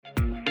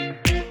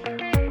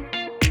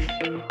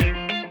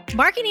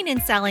Marketing and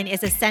selling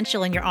is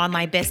essential in your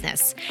online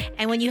business.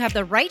 And when you have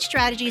the right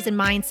strategies and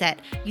mindset,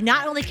 you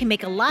not only can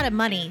make a lot of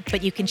money,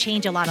 but you can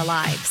change a lot of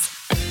lives.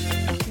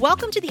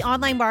 Welcome to the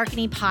Online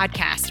Marketing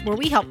Podcast, where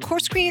we help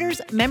course creators,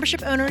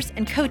 membership owners,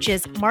 and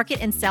coaches market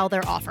and sell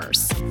their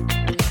offers.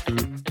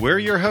 We're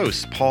your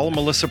hosts, Paul and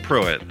Melissa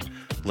Pruitt.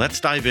 Let's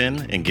dive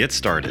in and get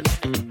started.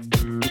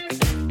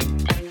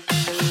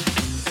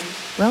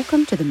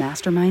 Welcome to the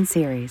Mastermind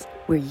Series,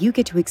 where you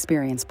get to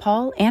experience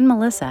Paul and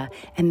Melissa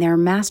and their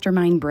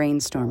mastermind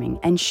brainstorming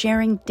and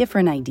sharing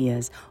different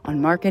ideas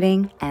on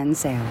marketing and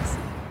sales.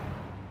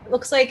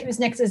 Looks like who's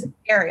next is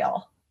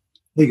Ariel.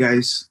 Hey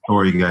guys, how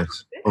are you guys?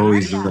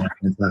 Always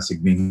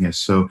fantastic being here.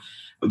 So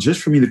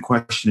just for me, the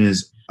question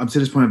is, up to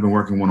this point, I've been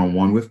working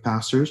one-on-one with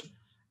pastors,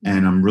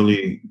 and I'm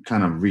really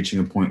kind of reaching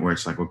a point where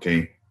it's like,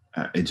 okay,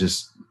 I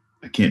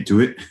can't do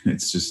it.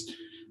 It's just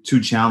too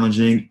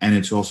challenging, and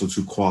it's also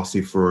too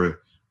costly for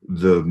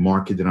the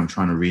market that I'm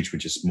trying to reach,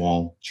 which is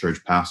small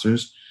church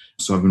pastors.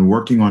 So I've been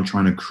working on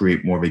trying to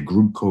create more of a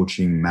group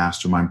coaching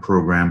mastermind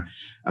program.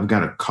 I've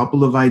got a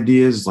couple of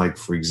ideas, like,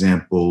 for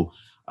example,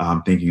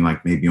 I'm thinking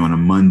like maybe on a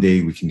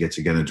Monday, we can get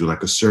together and do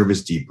like a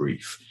service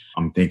debrief.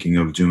 I'm thinking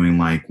of doing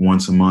like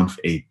once a month,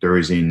 a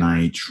Thursday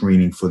night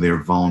training for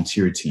their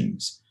volunteer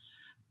teams.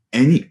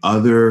 Any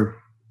other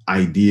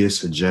ideas,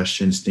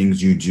 suggestions,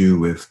 things you do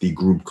with the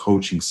group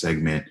coaching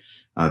segment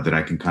that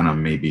I can kind of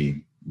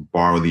maybe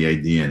borrow the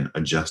idea and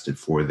adjust it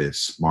for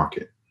this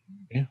market?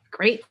 Yeah.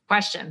 Great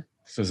question.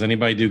 So does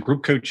anybody do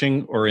group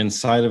coaching or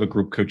inside of a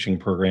group coaching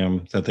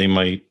program that they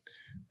might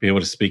be able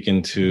to speak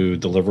into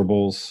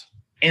deliverables?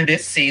 In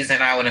this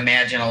season, I would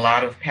imagine a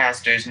lot of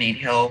pastors need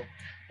help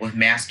with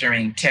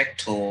mastering tech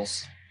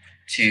tools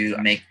to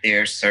make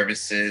their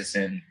services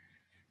and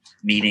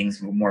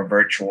meetings more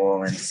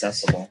virtual and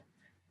accessible.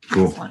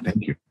 Cool.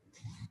 Thank you.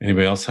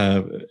 Anybody else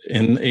have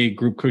in a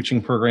group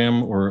coaching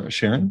program, or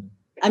Sharon?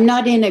 I'm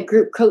not in a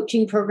group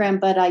coaching program,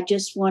 but I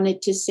just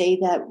wanted to say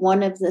that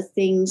one of the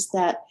things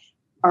that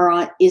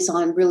is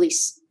on really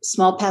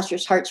small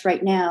pastors' hearts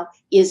right now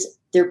is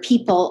their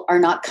people are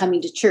not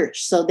coming to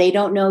church. So they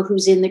don't know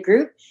who's in the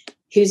group,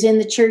 who's in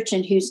the church,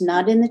 and who's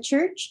not in the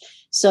church.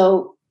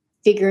 So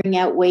figuring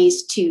out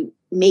ways to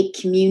make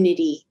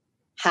community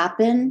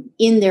happen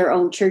in their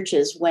own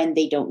churches when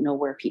they don't know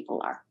where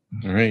people are.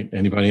 All right.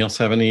 Anybody else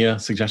have any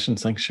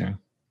suggestions? Thanks, Sharon.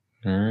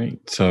 All right.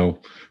 So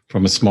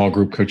from a small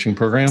group coaching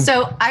program,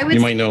 so I would,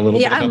 you might know a little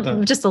bit about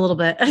that. Just a little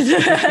bit.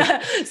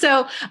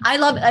 So I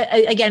love,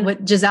 again,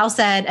 what Giselle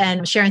said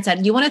and Sharon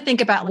said. You want to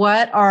think about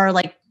what are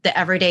like the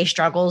everyday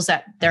struggles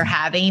that they're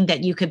having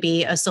that you could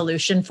be a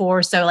solution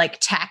for. So like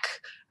tech,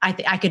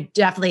 I could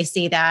definitely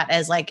see that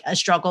as like a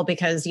struggle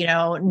because, you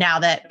know, now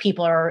that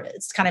people are,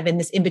 it's kind of in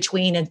this in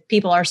between and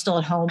people are still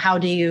at home. How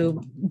do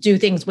you do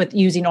things with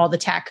using all the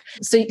tech?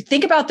 So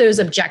think about those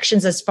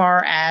objections as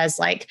far as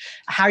like,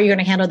 how are you going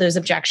to handle those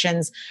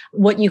objections?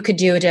 What you could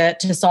do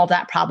to solve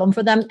that problem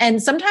for them.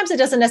 And sometimes it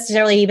doesn't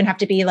necessarily even have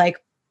to be like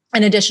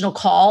an additional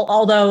call,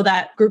 although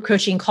that group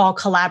coaching call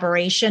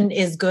collaboration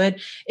is good.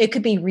 It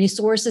could be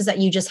resources that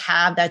you just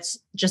have that's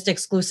just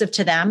exclusive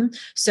to them.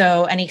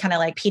 So any kind of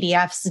like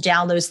PDFs,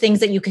 downloads, things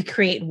that you could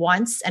create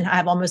once and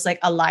have almost like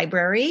a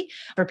library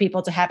for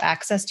people to have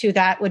access to.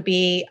 That would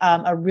be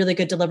a really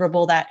good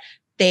deliverable that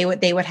they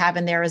would have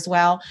in there as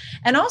well.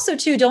 And also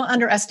too, don't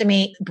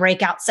underestimate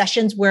breakout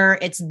sessions where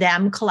it's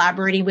them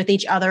collaborating with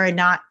each other and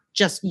not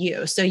just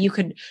you. So you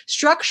could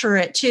structure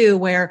it too,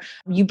 where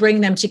you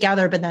bring them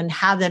together, but then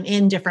have them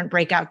in different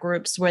breakout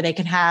groups where they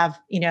can have,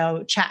 you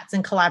know, chats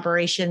and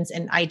collaborations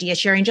and idea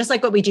sharing, just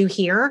like what we do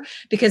here,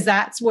 because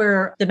that's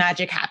where the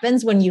magic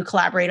happens when you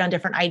collaborate on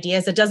different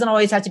ideas. It doesn't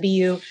always have to be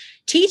you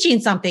teaching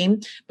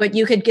something, but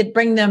you could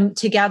bring them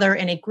together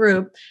in a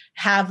group,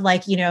 have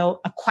like, you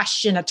know, a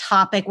question, a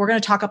topic. We're going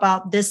to talk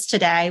about this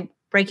today.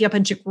 Break you up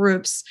into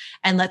groups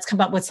and let's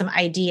come up with some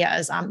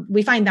ideas.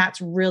 We find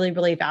that's really,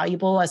 really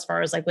valuable as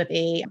far as like with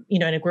a, you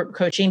know, in a group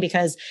coaching,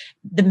 because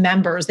the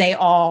members, they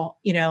all,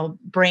 you know,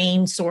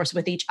 brain source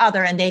with each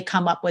other and they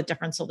come up with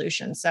different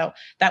solutions. So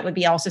that would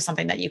be also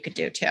something that you could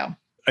do too.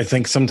 I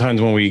think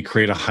sometimes when we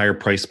create a higher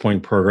price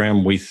point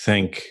program, we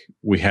think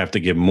we have to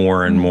give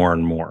more and more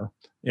and more.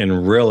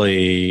 And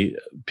really,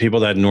 people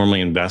that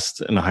normally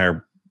invest in a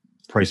higher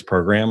price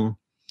program,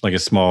 like a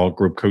small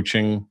group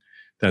coaching,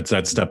 that's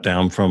that step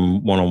down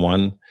from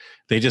one-on-one.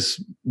 They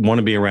just want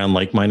to be around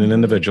like-minded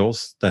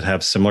individuals that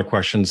have similar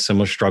questions,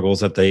 similar struggles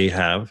that they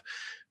have.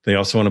 They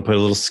also want to put a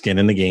little skin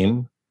in the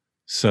game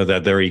so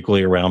that they're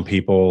equally around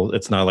people.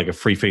 It's not like a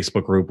free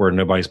Facebook group where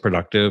nobody's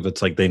productive.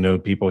 It's like they know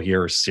people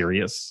here are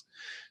serious.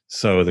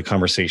 So the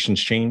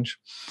conversations change.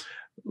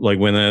 Like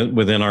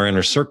within our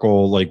inner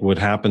circle, like what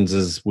happens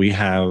is we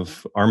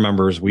have our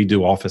members, we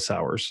do office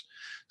hours.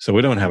 So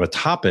we don't have a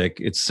topic.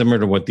 It's similar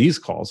to what these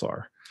calls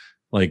are.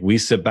 Like we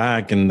sit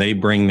back and they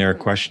bring their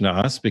question to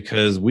us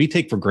because we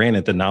take for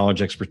granted the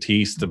knowledge,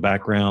 expertise, the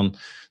background,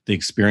 the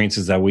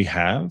experiences that we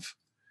have.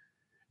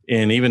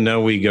 And even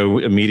though we go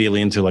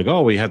immediately into like,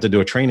 oh, we have to do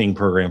a training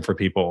program for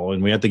people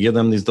and we have to give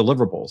them these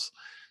deliverables,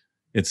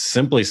 It's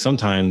simply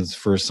sometimes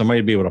for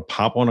somebody to be able to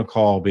pop on a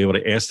call, be able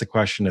to ask the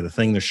question of the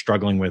thing they're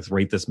struggling with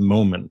right this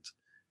moment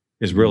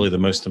is really the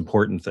most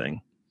important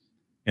thing.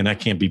 And that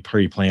can't be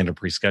pre-planned or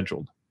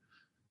pre-scheduled.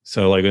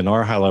 So like in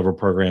our high level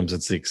programs,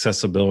 it's the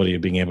accessibility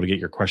of being able to get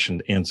your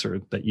question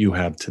answered that you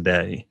have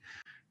today,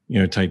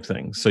 type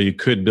thing. So you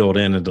could build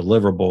in a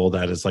deliverable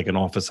that is like an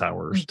office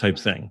hours type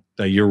thing,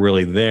 that you're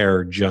really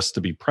there just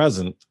to be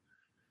present.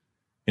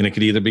 And it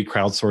could either be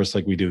crowdsourced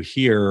like we do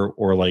here,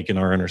 or like in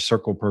our inner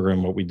circle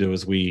program, what we do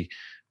is we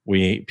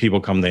people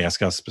come, they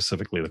ask us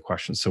specifically the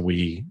question. So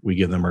we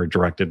give them our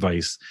direct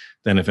advice.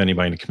 Then if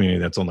anybody in the community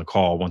that's on the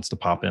call wants to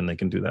pop in, they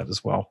can do that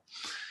as well.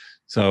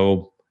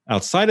 So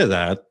outside of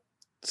that,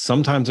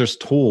 sometimes there's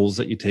tools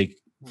that you take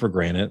for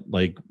granted.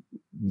 Like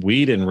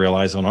we didn't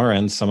realize on our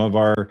end, some of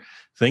our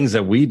things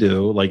that we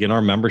do, like in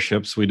our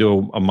memberships, we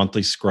do a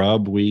monthly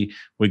scrub. We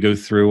go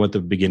through at the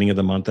beginning of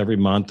the month, every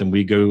month, and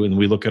we go and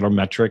we look at our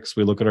metrics.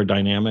 We look at our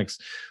dynamics.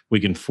 We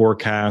can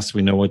forecast.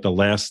 We know what the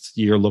last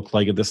year looked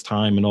like at this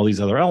time and all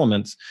these other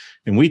elements.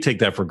 And we take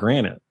that for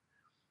granted.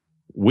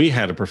 We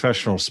had a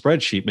professional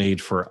spreadsheet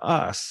made for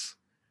us.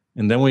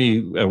 And then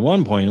at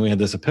one point, we had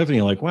this epiphany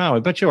like, wow, I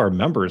bet you our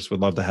members would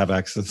love to have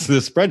access to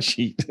this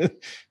spreadsheet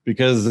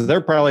because they're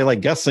probably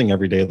like guessing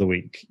every day of the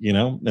week,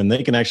 and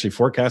they can actually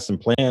forecast and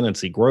plan and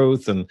see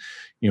growth and,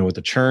 what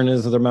the churn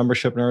is of their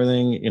membership and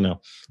everything.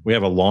 We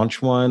have a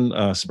launch one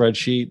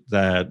spreadsheet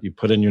that you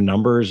put in your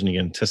numbers and you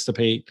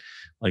anticipate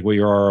like what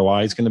your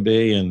ROI is going to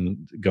be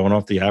and going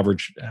off the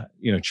average,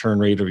 churn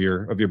rate of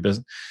your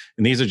business.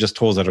 And these are just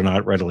tools that are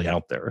not readily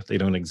out there. They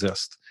don't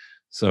exist.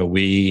 So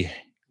we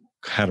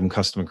had them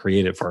custom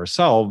created for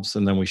ourselves,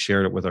 and then we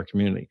shared it with our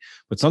community.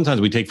 But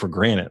sometimes we take for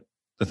granted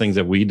the things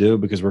that we do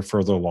because we're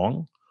further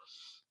along,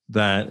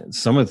 that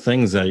some of the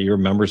things that your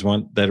members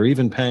want that are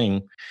even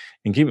paying,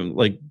 and keep it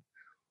like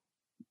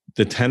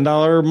the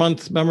 $10 a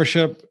month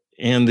membership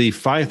and the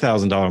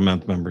 $5,000 a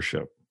month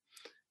membership.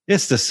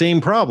 It's the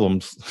same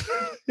problems.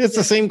 It's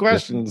the same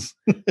questions.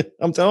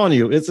 I'm telling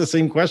you, it's the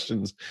same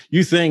questions.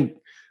 You think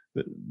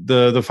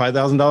the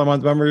 $5,000 a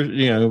month member,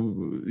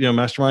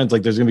 masterminds,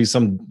 like there's going to be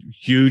some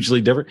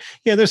hugely different.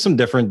 Yeah, there's some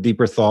different,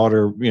 deeper thought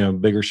or,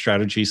 bigger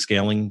strategy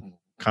scaling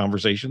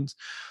conversations,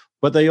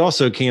 but they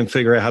also can't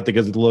figure out how to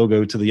get the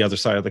logo to the other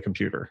side of the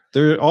computer.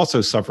 They're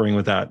also suffering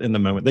with that in the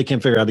moment. They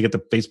can't figure out how to get the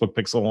Facebook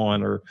pixel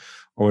on or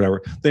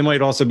whatever. They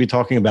might also be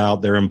talking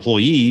about their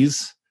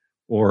employees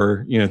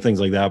or, things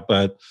like that,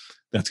 but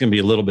that's going to be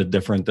a little bit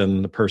different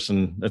than the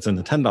person that's in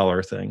the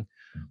 $10 thing,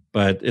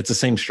 but it's the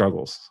same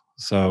struggles.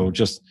 So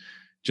just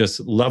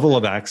level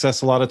of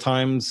access a lot of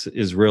times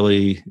is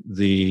really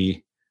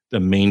the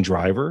main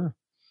driver.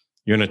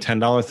 You're in a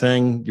 $10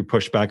 thing, you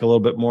push back a little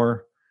bit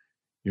more.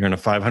 You're in a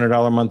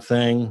 $500 a month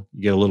thing,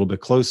 you get a little bit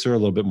closer, a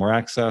little bit more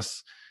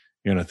access.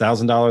 You're in a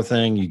 $1,000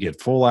 thing, you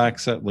get full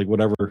access, like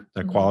whatever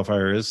that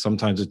qualifier is.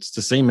 Sometimes it's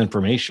the same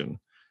information.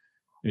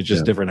 It's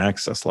just different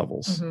access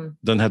levels.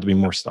 Doesn't have to be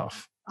more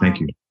stuff. Thank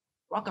you.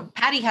 Welcome.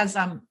 Patty has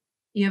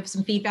you have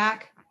some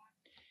feedback?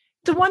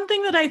 The one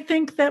thing that I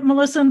think that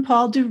Melissa and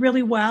Paul do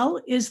really well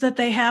is that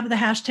they have the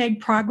hashtag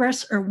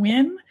progress or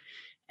win.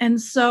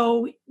 And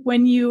so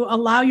when you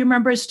allow your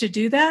members to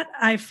do that,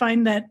 I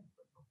find that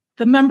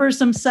the members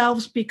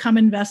themselves become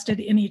invested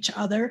in each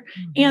other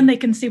and they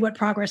can see what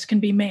progress can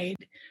be made.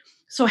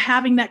 So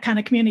having that kind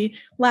of community.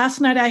 Last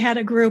night I had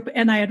a group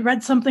and I had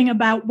read something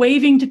about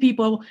waving to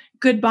people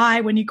goodbye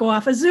when you go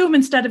off a Zoom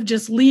instead of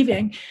just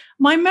leaving.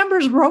 My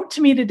members wrote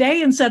to me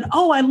today and said,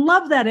 oh, I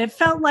love that. It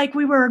felt like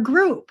we were a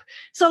group.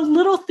 So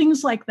little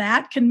things like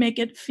that can make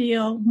it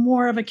feel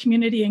more of a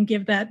community and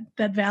give that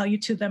value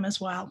to them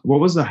as well. What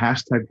was the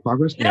hashtag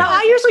progress? Yeah.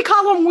 I usually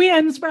call them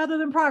wins rather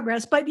than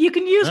progress, but you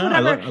can use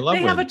whatever.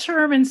 They have a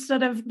term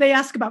instead of, they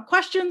ask about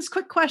questions,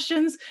 quick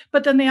questions,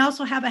 but then they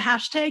also have a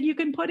hashtag you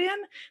can put in.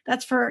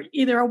 That's for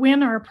either a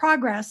win or a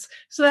progress.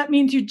 So that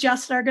means you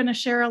just are going to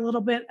share a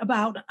little bit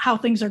about how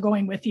things are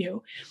going with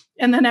you.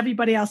 And then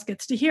everybody else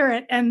gets to hear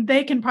it. And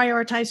they can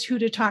prioritize who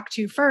to talk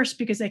to first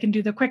because they can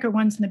do the quicker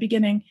ones in the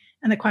beginning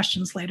and the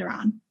questions later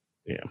on.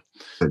 Yeah.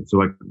 So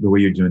like the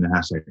way you're doing the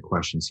hashtag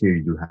questions here,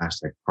 you do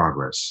hashtag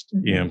progress.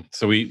 Yeah.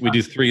 So we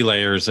do 3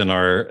 layers in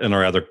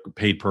our other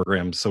paid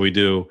programs. So we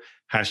do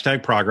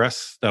hashtag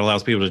progress that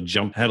allows people to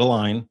jump head of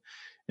line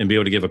and be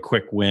able to give a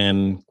quick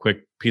win,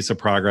 quick piece of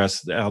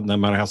progress, no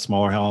matter how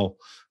small or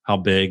how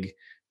big.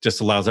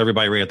 Just allows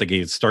everybody right at the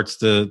gate. It starts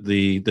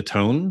the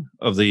tone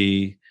of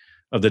the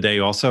day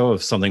also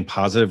of something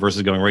positive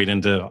versus going right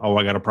into, oh,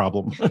 I got a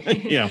problem.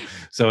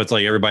 So it's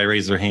like everybody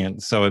raise their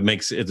hand. So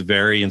it's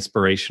very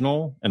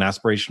inspirational and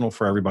aspirational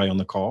for everybody on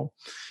the call.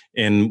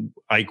 And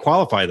I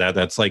qualify that.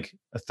 That's like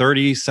a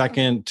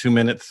 30-second,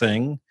 2-minute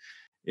thing.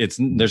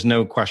 There's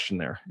no question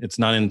there. It's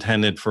not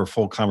intended for a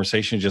full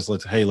conversation. Just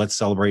let's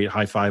celebrate,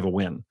 high five a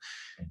win.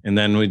 And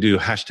then we do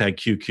hashtag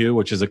QQ,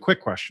 which is a quick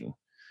question,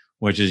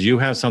 which is you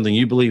have something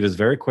you believe is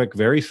very quick,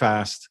 very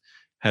fast,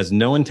 has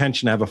no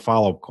intention to have a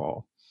follow-up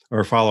call or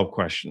a follow-up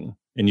question.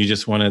 And you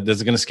just this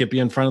is going to skip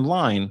you in front of the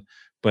line,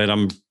 but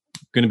I'm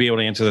going to be able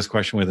to answer this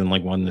question within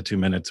like 1 to 2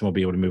 minutes, and we'll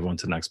be able to move on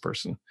to the next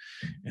person.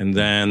 And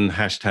then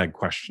hashtag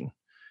question.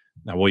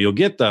 Now, what you'll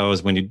get though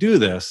is when you do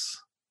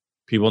this,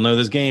 people know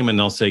this game and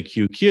they'll say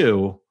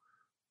QQ,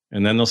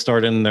 and then they'll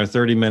start in their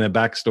 30-minute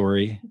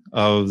backstory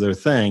of their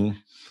thing.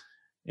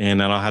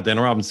 And then I'll have to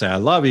interrupt and say, I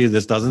love you.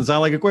 This doesn't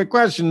sound like a quick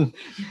question,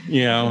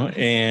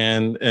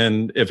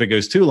 and if it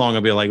goes too long,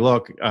 I'll be like,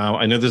 look,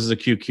 I know this is a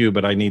QQ,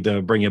 but I need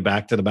to bring you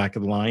back to the back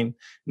of the line.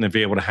 And if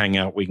you're able to hang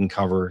out, we can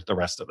cover the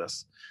rest of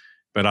this.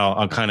 But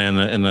I'll kind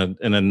of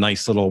in a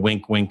nice little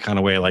wink kind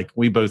of way, like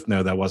we both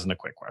know that wasn't a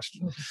quick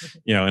question,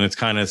 and it's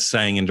kind of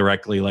saying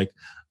indirectly, like,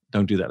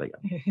 don't do that again.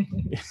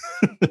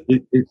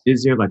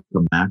 Is there like a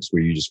max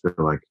where you just feel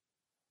like,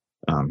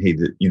 hey,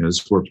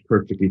 this works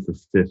perfectly for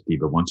 50,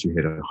 but once you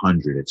hit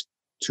 100, it's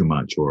too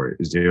much? Or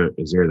is there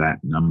that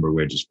number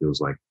where it just feels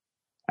like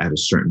at a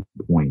certain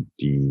point,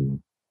 the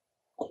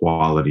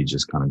quality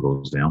just kind of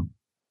goes down?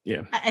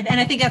 Yeah. And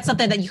I think that's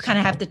something that you kind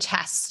of have to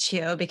test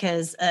too,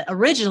 because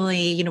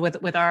originally,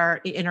 with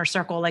our inner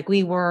circle, like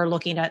we were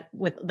looking at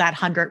with that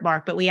 100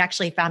 mark, but we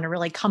actually found a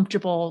really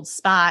comfortable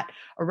spot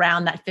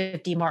around that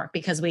 50 mark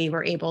because we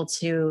were able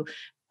to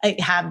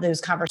have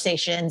those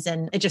conversations,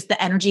 and the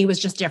energy was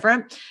just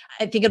different.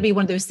 I think it'd be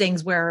one of those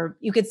things where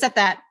you could set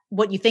that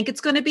what you think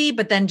it's going to be,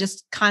 but then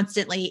just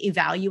constantly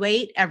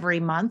evaluate every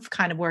month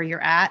kind of where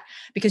you're at,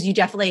 because you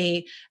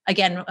definitely,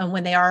 again,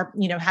 when they are,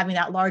 having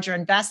that larger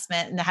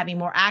investment and having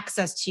more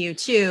access to you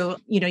too,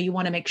 you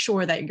want to make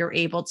sure that you're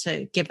able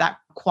to give that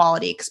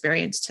quality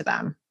experience to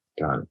them.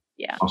 Got it.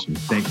 Yeah. Awesome.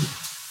 Thank you.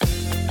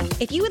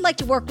 If you would like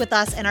to work with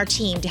us and our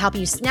team to help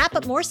you snap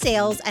up more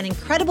sales and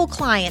incredible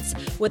clients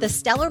with a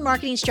stellar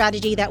marketing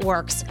strategy that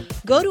works,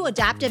 go to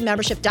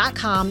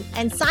adaptivemembership.com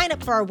and sign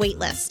up for our wait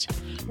list.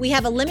 We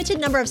have a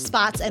limited number of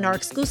spots in our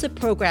exclusive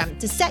program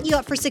to set you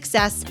up for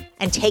success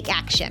and take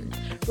action.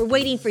 We're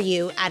waiting for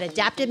you at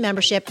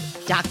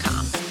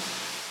adaptivemembership.com.